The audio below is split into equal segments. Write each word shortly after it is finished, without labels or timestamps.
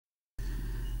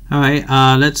Alright,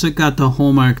 let's look at the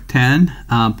homework 10,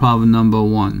 problem number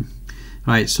 1.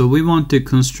 Alright, so we want to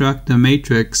construct a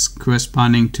matrix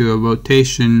corresponding to a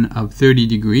rotation of 30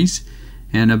 degrees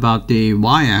and about the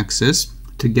y-axis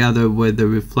together with the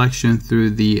reflection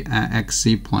through the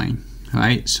xz plane.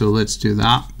 Alright, so let's do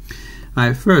that.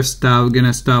 Alright, first we're going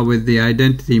to start with the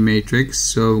identity matrix.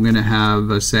 So we're going to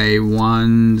have say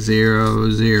 1,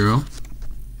 0, 0,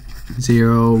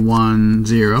 0, 1,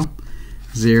 0,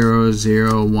 0,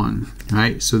 0, 1.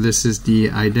 Alright, so this is the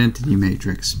identity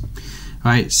matrix.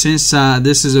 Alright, since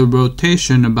this is a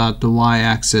rotation about the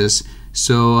y-axis,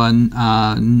 so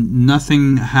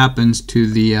nothing happens to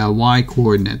the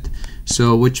y-coordinate.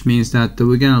 So which means that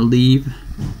we're going to leave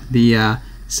the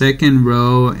second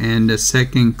row and the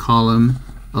second column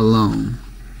alone.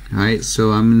 Alright,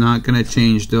 so I'm not going to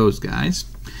change those guys.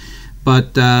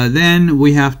 But then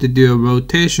we have to do a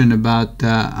rotation about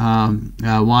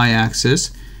the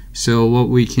y-axis. So what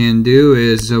we can do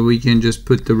is we can just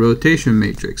put the rotation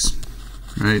matrix.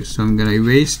 Alright, so I'm going to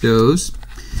erase those.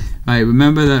 Alright,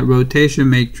 remember that rotation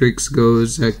matrix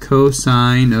goes a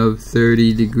cosine of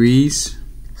 30 degrees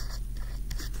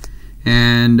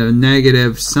and a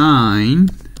negative sine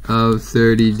of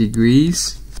 30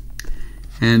 degrees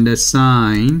and a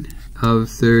sine of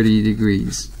 30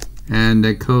 degrees and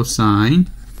a cosine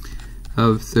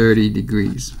of 30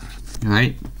 degrees.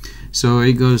 Alright, so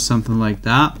it goes something like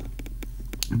that.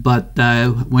 But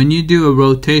when you do a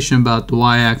rotation about the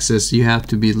y-axis, you have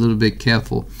to be a little bit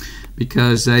careful,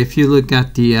 because if you look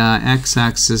at the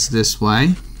x-axis this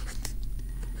way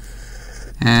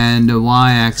and the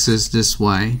y-axis this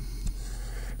way,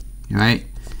 right?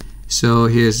 So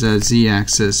here's a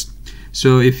z-axis.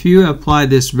 So if you apply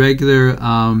this regular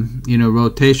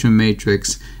rotation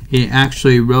matrix, it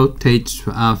actually rotates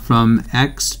from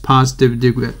x positive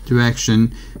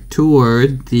direction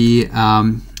toward the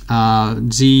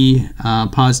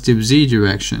positive z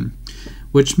direction,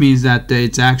 which means that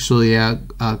it's actually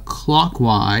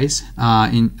clockwise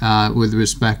with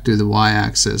respect to the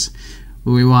y-axis.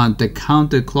 We want the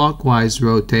counterclockwise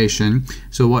rotation,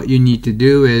 so what you need to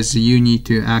do is you need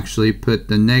to actually put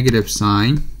the negative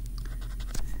sign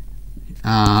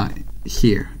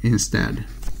here instead.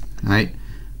 Right?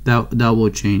 That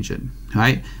will change it.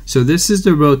 Right? So this is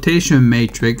the rotation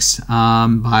matrix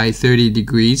by 30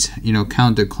 degrees,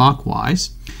 counterclockwise.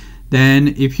 Then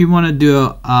if you want to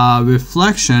do a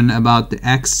reflection about the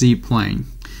xz plane,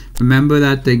 remember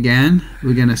that again,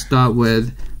 we're going to start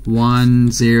with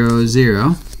 1, 0,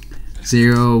 0,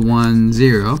 0, 1,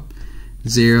 0,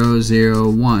 0, 0,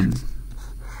 1.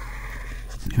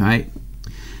 Right?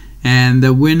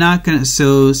 And we're not going to,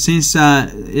 so since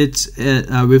it's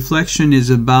a reflection is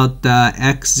about the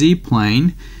xz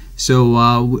plane, so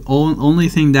only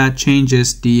thing that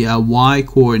changes the y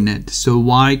coordinate. So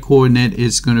y coordinate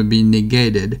is going to be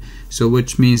negated, so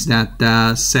which means that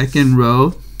the second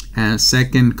row and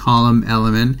second column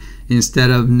element,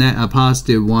 instead of a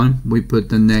positive 1, we put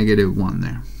the negative 1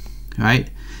 there.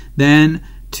 Right? Then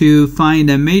to find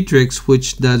a matrix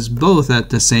which does both at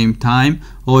the same time,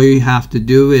 all you have to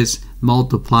do is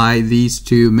multiply these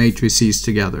two matrices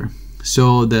together.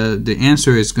 So the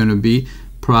answer is going to be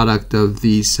product of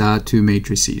these two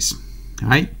matrices.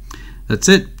 Alright, that's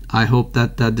it. I hope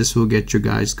that this will get you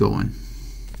guys going.